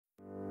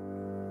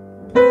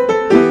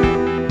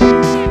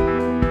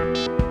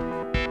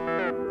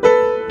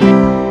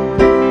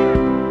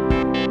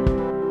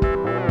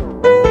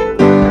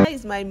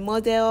my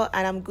model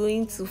and I'm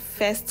going to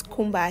first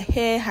comb her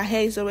hair. Her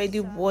hair is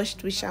already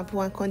washed with shampoo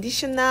and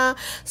conditioner,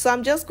 so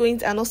I'm just going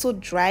to, and also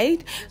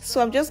dried,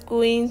 so I'm just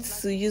going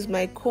to use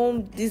my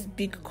comb, this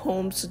big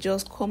comb, to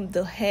just comb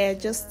the hair,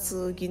 just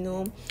to, you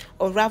know,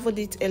 unravel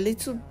it a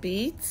little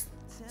bit.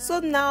 So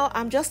now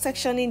I'm just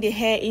sectioning the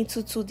hair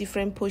into two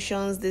different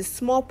portions, the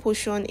small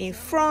portion in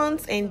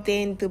front and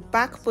then the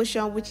back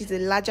portion, which is a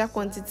larger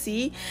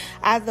quantity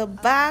at the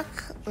back.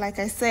 Like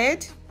I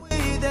said,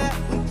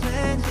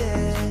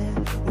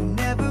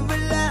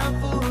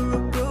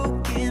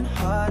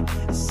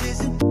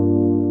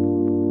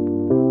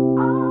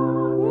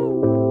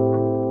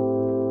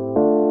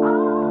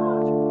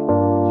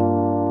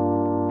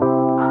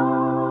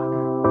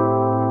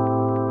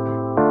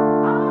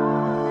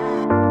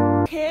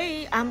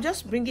 I'm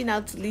just bringing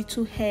out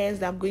little hairs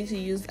that I'm going to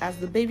use as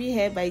the baby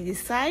hair by the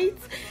sides,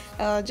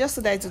 just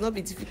so that it will not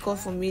be difficult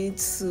for me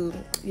to,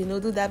 you know,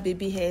 do that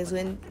baby hairs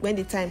when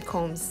the time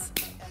comes.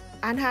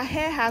 And her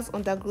hair has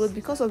undergrowth.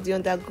 Because of the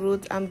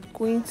undergrowth, I'm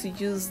going to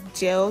use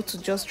gel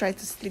to just try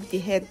to slick the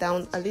hair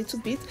down a little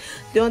bit.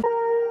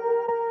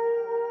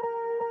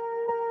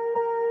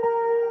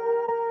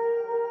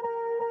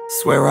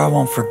 Swear I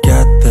won't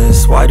forget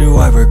this, why do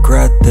I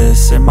regret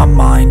this? In my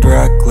mind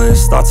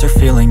reckless, thoughts are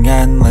feeling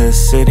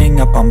endless. Sitting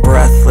up, I'm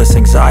breathless,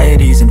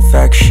 anxiety's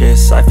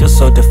infectious. I feel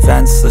so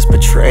defenseless,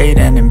 betrayed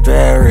and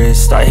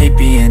embarrassed. I hate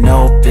being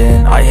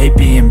open, I hate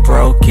being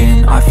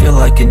broken. I feel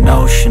like an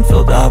ocean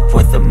filled up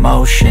with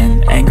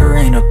emotion. Anger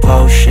ain't a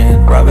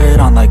potion, rub it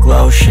on like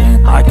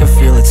lotion. I can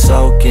feel it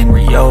soaking,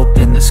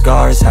 reopen, the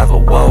scars have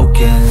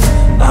awoken.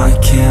 I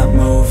can't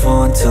move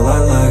on till I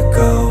let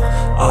go.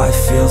 I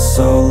feel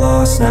so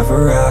lost,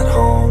 never at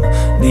home.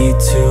 Need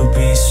to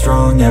be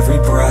strong, every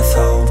breath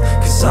hold.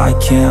 Cause I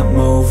can't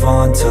move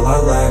on till I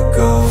let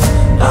go.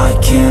 I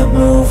can't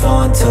move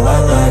on till I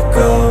let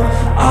go.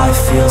 I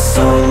feel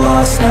so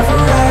lost, never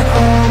at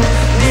home.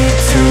 Need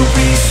to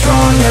be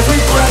strong,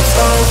 every breath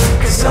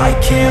hold. Cause I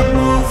can't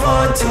move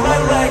on till I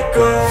let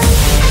go.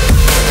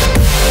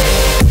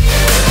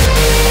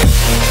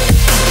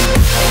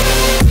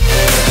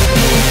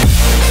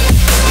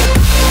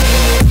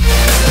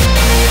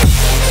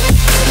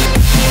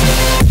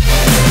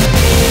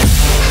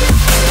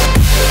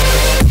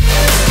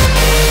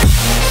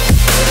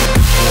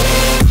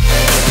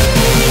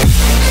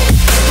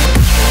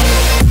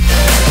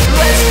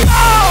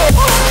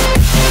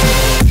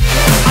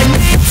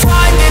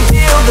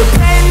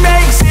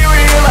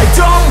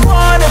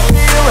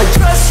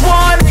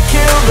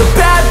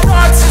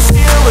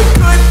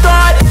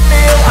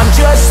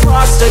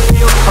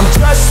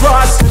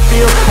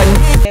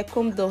 I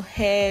comb the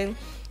hair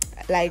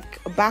like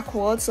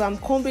backwards, so I'm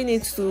combing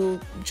it to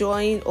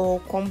join or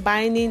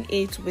combining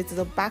it with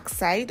the back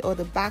side or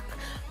the back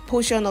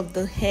portion of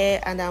the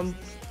hair, and I'm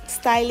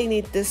styling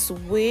it this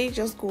way.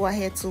 Just go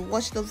ahead to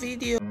watch the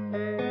video.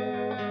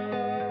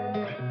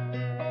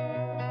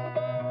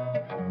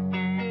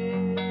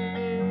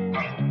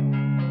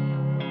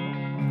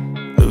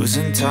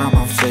 Losing time,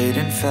 I'm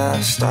fading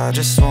fast. I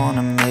just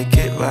wanna make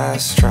it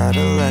last. Try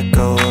to let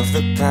go of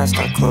the past.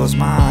 I close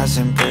my eyes,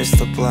 embrace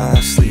the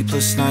blast.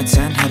 Sleepless nights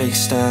and headaches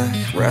stack.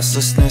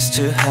 Restlessness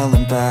to hell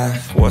and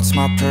back. What's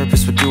my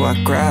purpose? What do I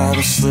grab?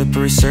 A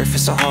slippery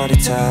surface, a heart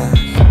attack.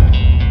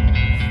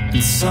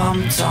 And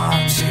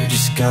sometimes you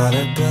just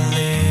gotta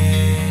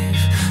believe.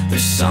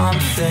 There's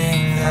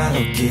something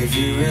that'll give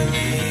you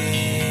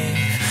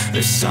relief.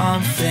 There's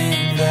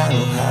something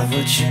that'll have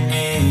what you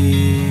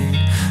need.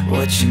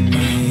 What you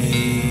need.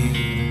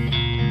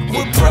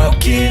 We're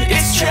broken,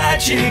 it's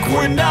tragic.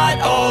 We're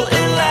not all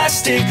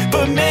elastic,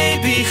 but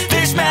maybe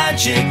there's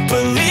magic.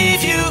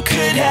 Believe you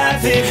could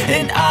have it.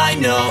 And I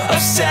know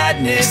of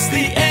sadness,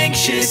 the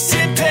anxious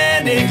and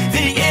panic,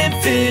 the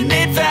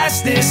infinite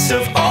vastness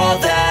of all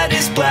that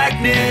is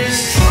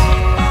blackness.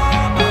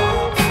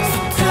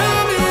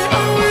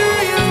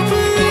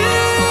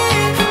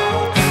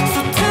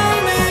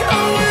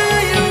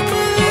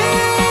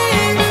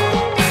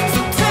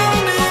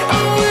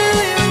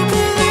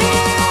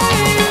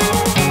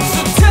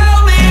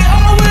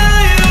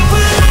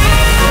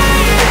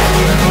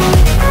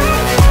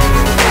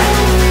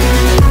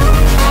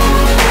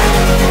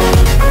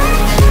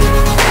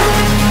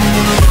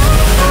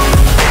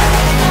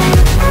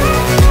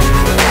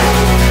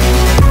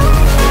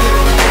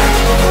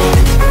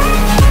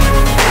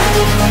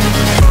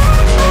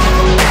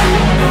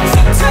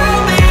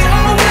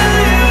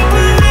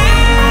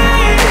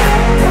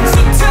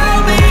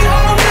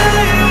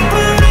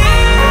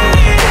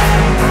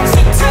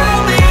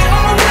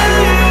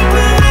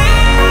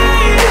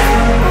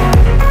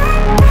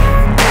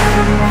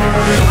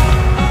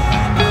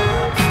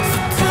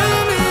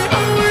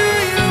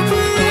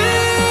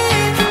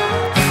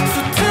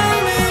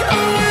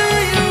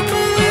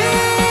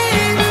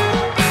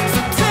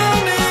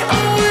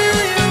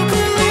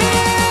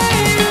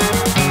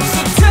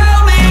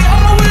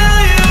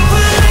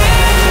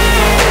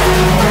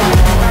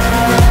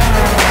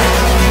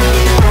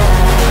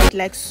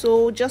 like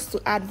so, just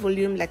to add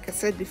volume, like I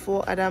said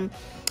before. And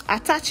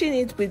attaching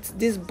it with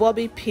these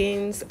bobby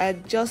pins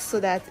just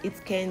so that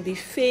it can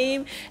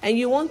defame. And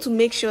you want to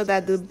make sure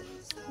that the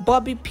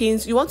bobby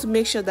pins, you want to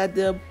make sure that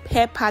the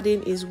hair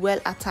padding is well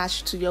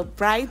attached to your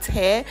bride's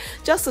hair,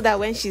 just so that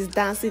when she's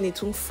dancing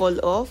it won't fall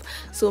off.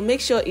 So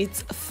make sure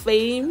it's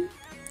firm.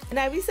 And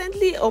I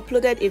recently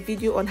uploaded a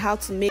video on how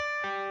to make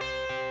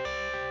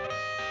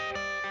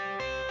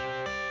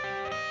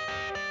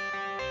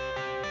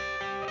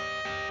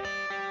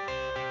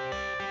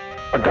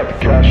I got the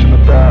cash in the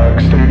bag,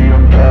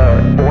 stadium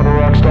packed. Born a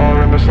rock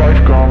star in this life,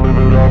 gon' live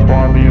it up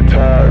on the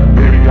attack.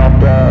 Baby, I'm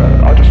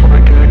bad, I just wanna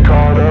get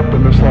caught up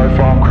in this life.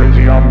 I'm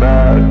crazy, I'm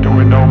mad,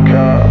 doing no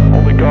cap.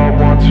 Only God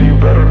wants you,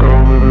 better go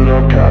live it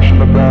up. Cash in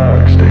the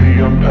bag,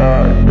 stadium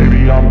packed.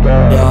 Baby, I'm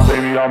bad, yeah.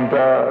 Baby, I'm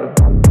bad.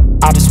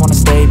 I just wanna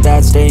stay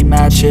bad, stay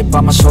mad. Chip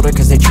on my shoulder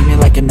cause they treat me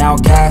like an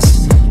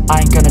outcast. I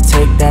ain't gonna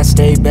take that,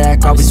 stay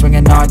back. I'll be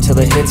swinging hard till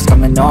the hits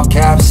come in all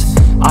caps.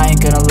 I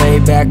ain't gonna lay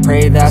back,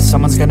 pray that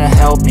someone's gonna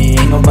help me.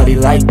 Ain't nobody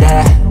like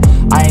that.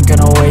 I ain't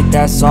gonna wait,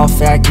 that's all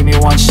fact. Give me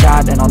one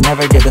shot and I'll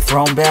never get the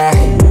throne back.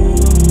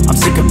 I'm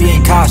sick of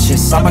being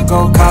cautious, I'ma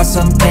go cause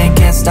some pain,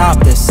 can't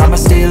stop this. I'ma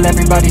steal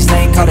everybody's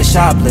lane, call it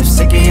shoplift.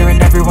 Sick of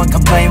hearing everyone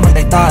complain when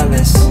they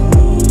thoughtless.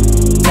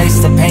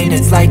 Taste the pain,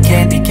 it's like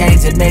candy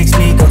canes. It makes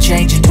me go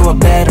change into a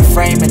better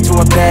frame, into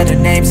a better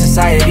name.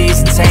 Society's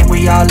insane,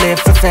 we all live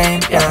for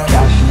fame, yeah.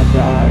 Cash in the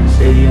bag,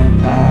 stadium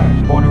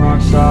packed. Born a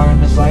rock star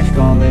in this life,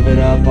 gon' live it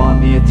up on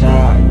the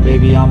attack.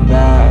 Baby, I'm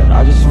bad,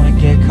 I just wanna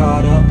get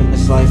caught up in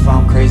this life.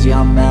 I'm crazy,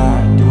 I'm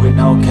mad, do it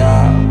no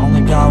cap.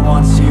 Only God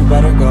wants you,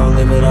 better go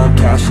live it up.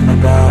 Cash in the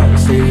bag,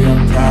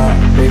 stadium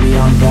packed. Baby,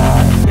 I'm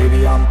bad,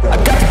 baby, I'm bad. I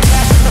got the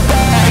cash in the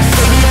bag,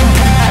 stadium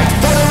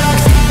packed. Born a rock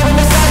star in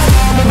this life,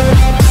 gon' live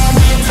it up on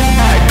the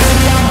attack.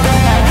 Baby, I'm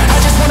bad, I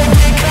just wanna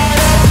get caught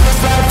up in this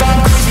life. I'm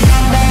crazy,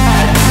 I'm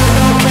mad, do it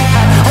no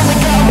cap. Only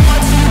God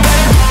wants you,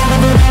 better go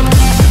live it up.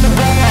 Cash in the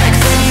bag,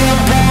 stadium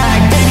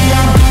packed. Baby,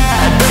 I'm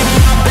bad, baby,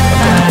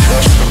 I'm bad.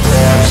 Cash in the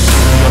bag,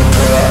 stadium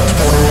packed.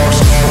 Born a rock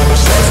star in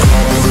this life,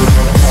 gon' live it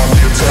up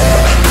on the attack.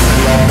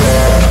 Baby, I'm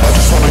bad, I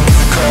just wanna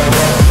get caught up in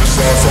this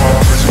life. I'm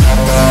crazy,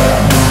 I'm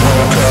mad, do it no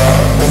cap.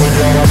 Only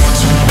God wants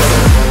you, better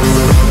go live it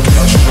up.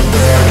 Cash in the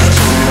bag,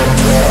 stadium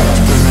packed. Baby, I'm bad,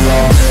 baby,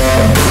 I'm bad.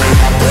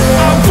 I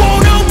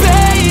won't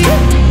obey.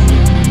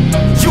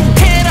 You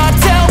cannot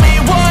tell me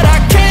what I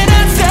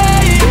cannot say.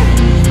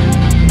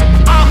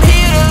 I'm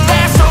here to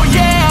last, so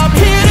yeah, I'm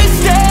here to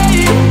stay.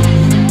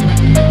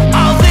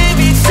 I'll live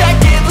each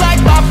second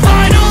like my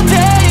final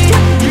day.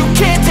 You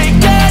can't take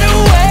that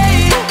away,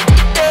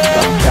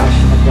 yeah. Cash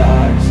in the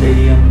bag,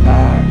 stadium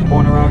packed.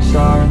 Born a rock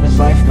star in this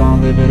life,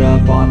 gon' live it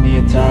up on the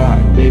attack.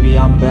 Baby,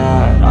 I'm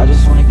bad, I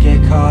just wanna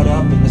get caught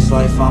up in this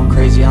life. I'm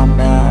crazy, I'm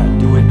mad,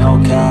 do it no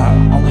cap.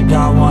 Only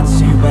God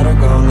wants you, better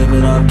go live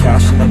it up.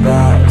 Cash in the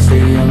bag,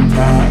 stadium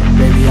packed.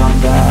 Baby,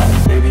 I'm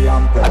bad, baby,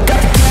 I'm bad. I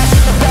got the cash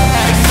in the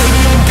bag,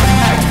 stadium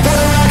packed. Born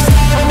a rock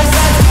star in this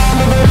life, gon'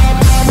 live it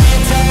up on the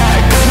attack.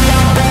 Baby,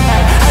 I'm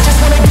bad, I just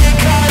wanna get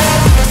caught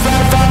up in this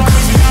life. I'm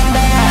crazy, I'm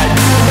mad,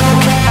 do it no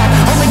cap.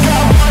 Only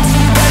God wants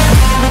you, better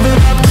go live it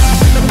up.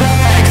 Cash in the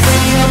bag,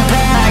 stadium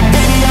packed.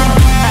 Baby, I'm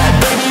bad,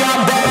 baby,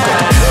 I'm bad. I got the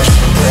cash in the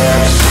bag,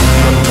 stadium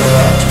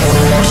packed. Born a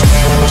rock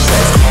star in this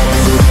life, gon'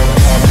 live it up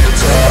on the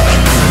attack.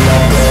 Baby,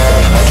 I'm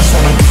bad, I just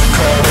wanna get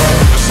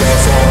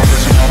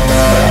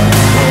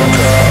caught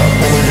up in this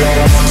life.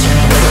 I'm crazy, I'm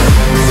mad,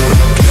 do it no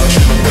cap.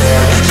 Only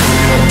God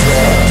wants you,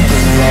 better go live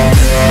it up.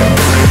 Cash in the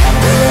bag,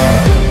 stadium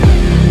packed.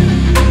 Baby, I'm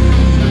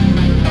bad, baby,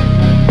 I'm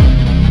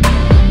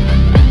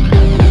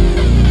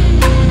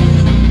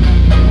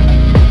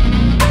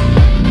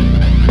bad.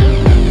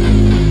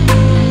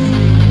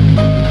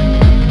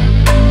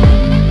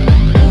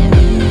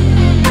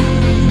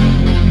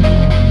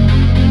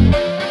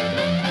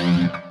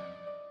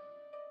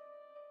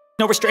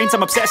 No restraints,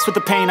 I'm obsessed with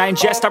the pain. I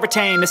ingest, I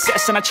retain,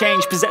 assess and I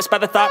change. Possessed by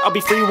the thought I'll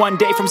be free one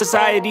day from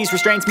society's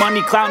restraints.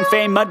 Money, clout and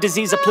fame, mud,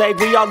 disease, a plague.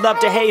 We all love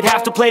to hate,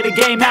 have to play the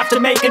game, have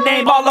to make a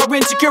name. All our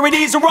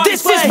insecurities are on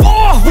display. This is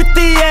war with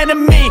the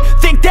enemy.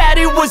 Think that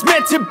it was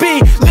meant to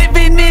be.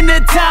 Living in a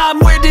time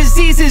where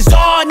disease is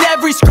on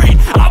every screen.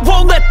 I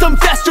won't let them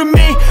fester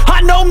me. I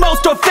know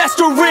most are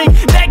festering.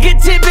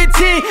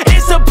 Negativity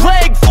is a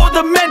plague for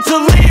the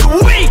mentally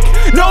weak.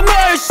 No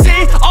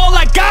mercy, all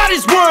I got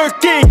is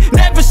working.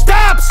 Never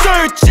stop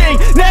searching,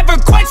 never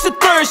quench the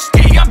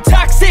thirsty. I'm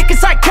toxic and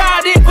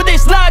psychotic with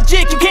this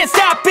logic. You can't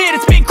stop it,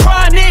 it's been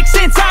chronic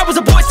since I was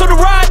a boy, so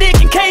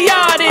neurotic and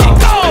chaotic. I'm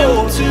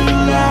built to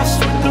last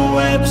with the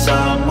webs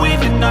I'm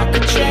weaving. I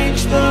could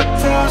change the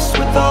past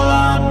with all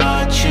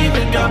I'm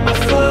achieving. Got my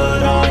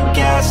foot on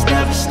gas,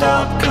 never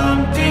stop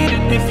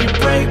competing. If you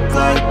break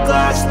like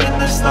glass, then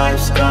this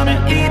life's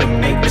gonna eat 'em.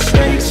 Make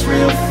mistakes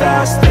real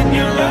fast, then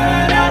you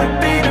learn how to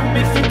beat 'em.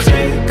 If you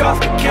take off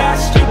the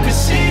cast, you can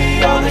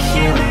see all the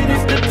healing.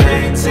 If the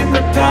pain's in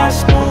the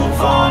past,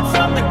 move on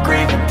from the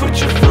grave and put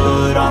your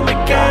foot on the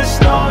gas.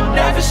 No,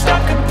 never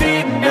stop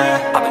competing, yeah.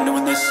 I've been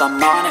doing this,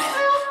 I'm on it.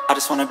 I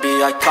just wanna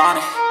be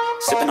iconic.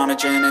 Sipping on a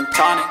gin and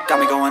tonic. Got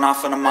me going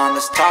off when I'm on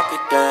this topic,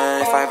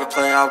 yeah. If I ever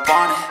play, I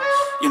want it.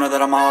 You know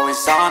that I'm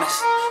always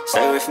honest.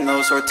 Stay away from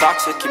those who are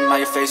toxic, keep them out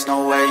your face,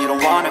 no way, you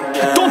don't want them,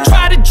 yeah. Don't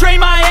try to drain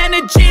my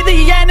energy,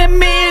 the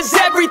enemy is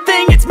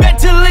everything. It's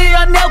mentally,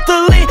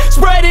 unhealthily,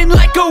 spreading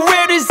like a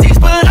rare disease,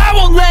 but I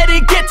won't let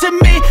it get to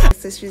me.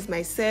 Accessories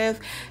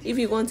myself. If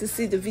you want to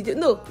see the video,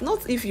 no,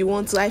 not if you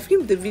want to, I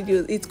filmed the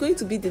video. It's going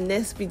to be the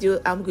next video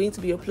I'm going to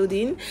be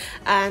uploading,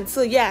 and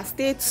so yeah,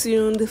 stay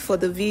tuned for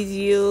the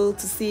video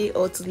to see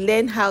or to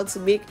learn how to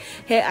make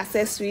hair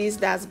accessories,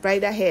 that's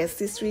bridal hair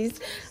accessories.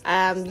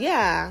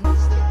 Yeah.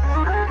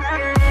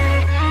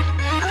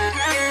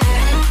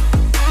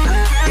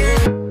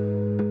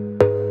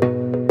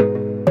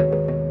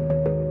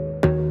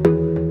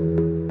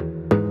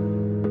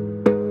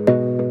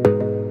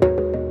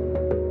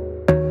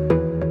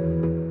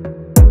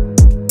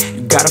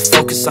 Gotta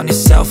focus on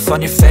yourself,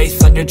 on your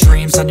faith, on your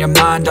dreams, on your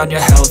mind, on your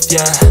health,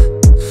 yeah.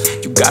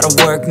 You gotta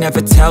work,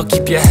 never tell,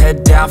 keep your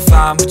head down,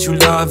 find what you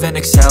love and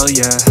excel,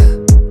 yeah.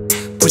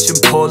 Push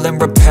and pull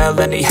and repel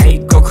any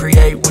hate, go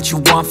create what you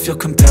want, feel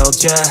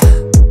compelled, yeah.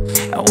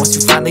 And once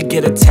you finally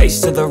get a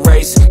taste of the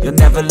race, you'll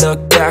never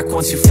look back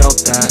once you felt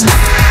that.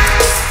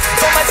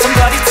 Don't let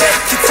somebody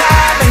take your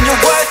time and your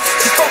worth,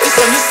 just focus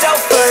on yourself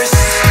first.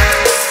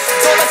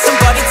 Don't let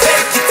somebody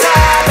take your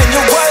time and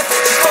your worth,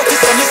 just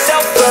focus on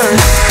yourself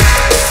first.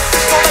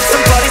 Don't let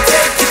somebody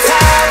take your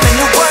time and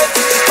your worth,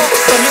 just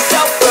focus on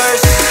yourself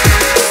first.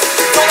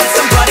 Don't let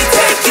somebody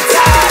take your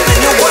time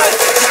and your worth,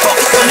 just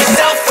focus on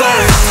yourself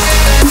first.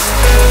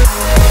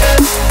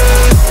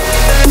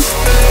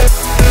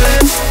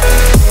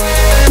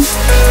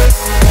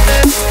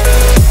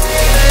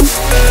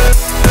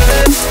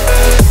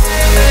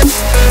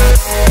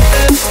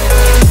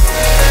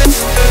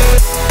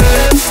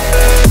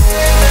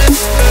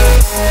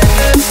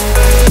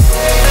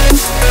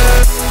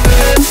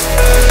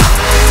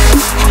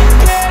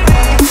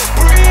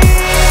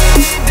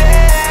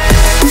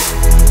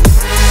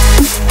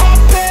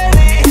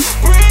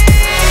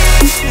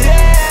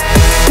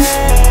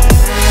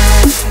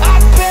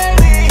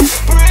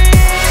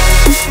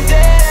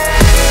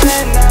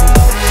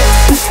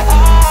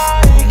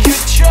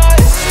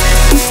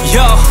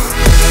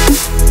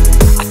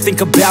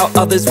 About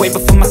others way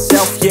before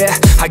myself, yeah.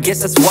 I guess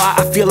that's why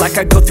I feel like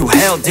I go through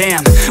hell,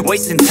 damn.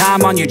 Wasting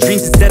time on your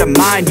dreams instead of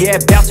mine, yeah.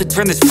 About to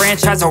turn this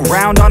franchise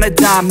around on a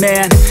dime,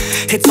 man.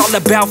 It's all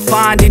about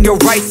finding your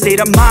right state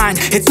of mind.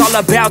 It's all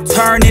about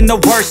turning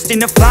the worst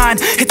into fine.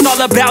 It's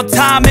all about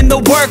time and the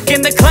work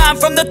and the climb.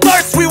 From the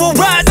thirst we will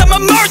rise, I'm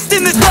immersed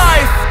in this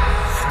life.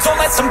 Don't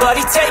let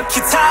somebody take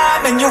your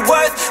time and your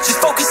worth,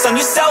 just focus on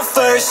yourself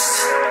first.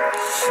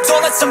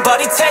 Don't let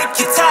somebody take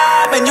your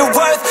time and your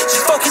worth,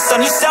 just focus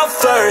on yourself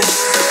first.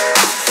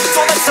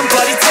 Don't let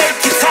somebody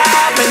take your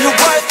time and your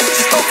worth,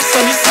 just focus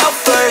on yourself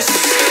first.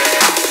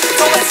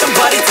 Don't let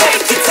somebody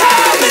take your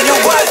time and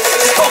your worth,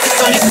 just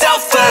focus on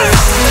yourself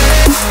first.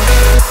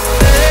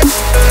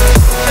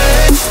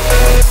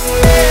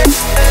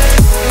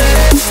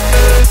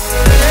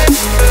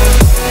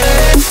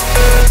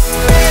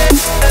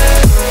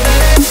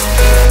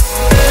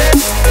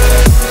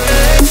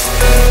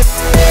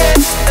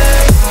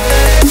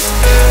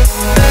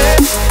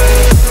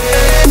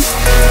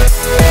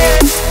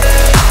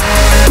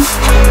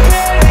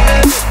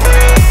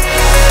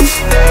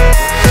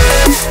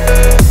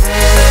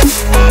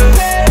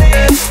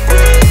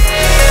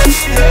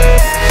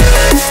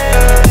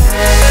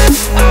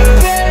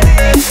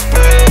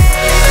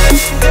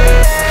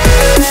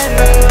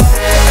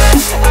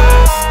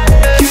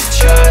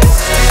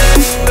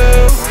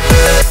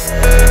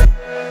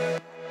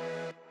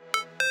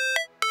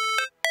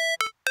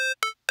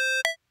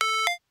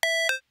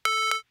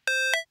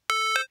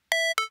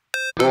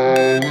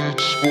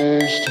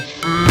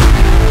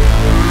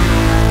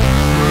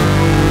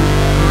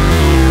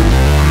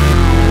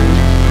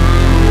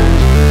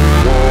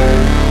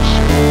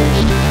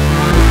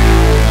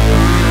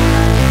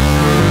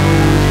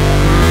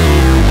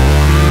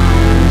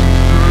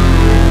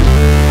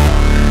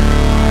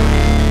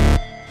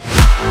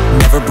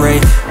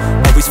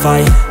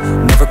 Fight,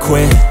 never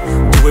quit,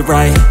 do it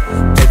right,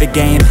 play the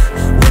game,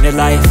 win it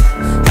life,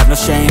 have no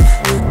shame,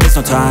 there's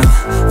no time,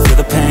 feel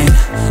the pain,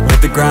 live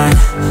the grind,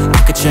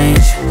 I could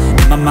change,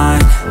 in my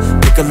mind,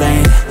 pick a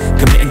lane,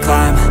 commit and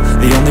climb,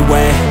 the only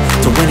way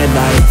to win it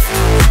life,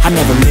 I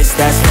never miss,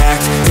 that's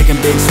fact,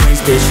 taking big swings,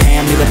 bitch,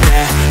 hand me the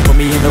bat, put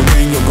me in the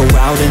ring, you'll go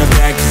out in a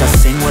bag, cause I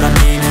sing what I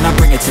mean and I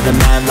bring it to the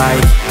mad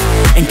light,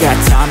 ain't got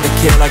time to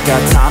kill, I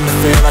got time to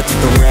feel, I took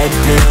the red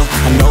pill,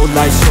 I know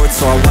life's short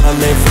so I wanna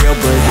live real,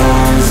 but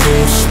how's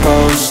it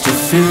supposed to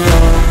feel?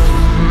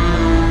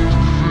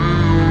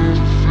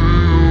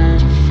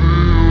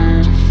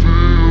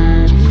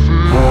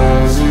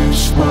 How's it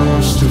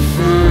supposed to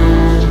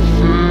feel?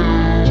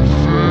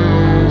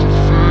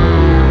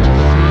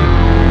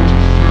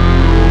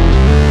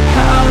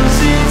 How's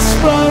it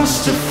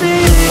supposed to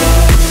feel?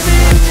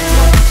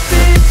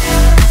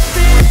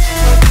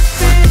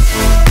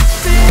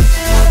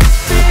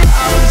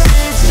 How's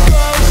it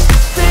supposed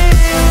to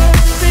feel?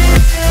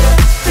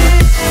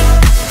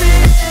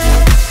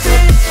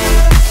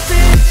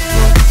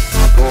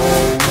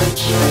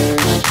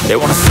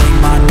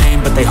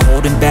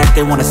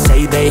 They wanna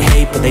say they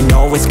hate, but they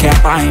know it's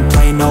cap. I ain't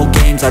play no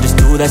games, I just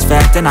do, that's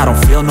fact. And I don't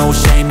feel no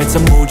shame, it's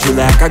a mood you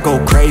lack. I go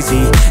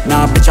crazy,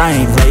 nah bitch I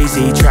ain't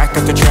lazy. Track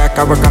after track,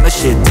 I work on this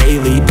shit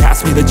daily.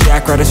 Pass me the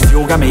jack, right as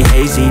fuel, got me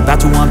hazy. About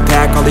to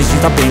unpack all these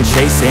things I've been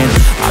chasing.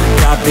 I've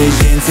got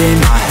visions in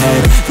my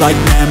head, like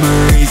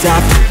memories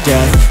after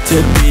death.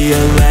 To be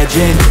a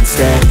legend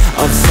instead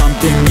of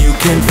something you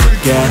can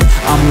forget.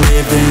 I'm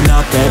living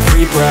up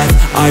every breath,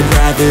 I'd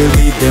rather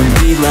lead than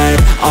be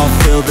led. I'll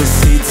fill the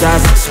seats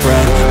as I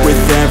spread, with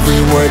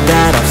every word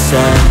that I've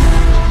said.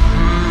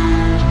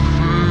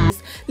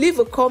 Leave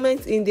a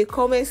comment in the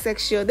comment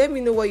section. Let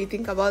me know what you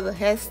think about the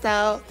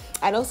hairstyle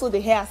and also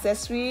the hair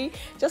accessory.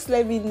 Just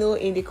let me know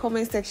in the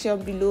comment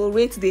section below.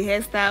 Rate the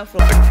hairstyle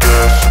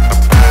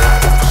from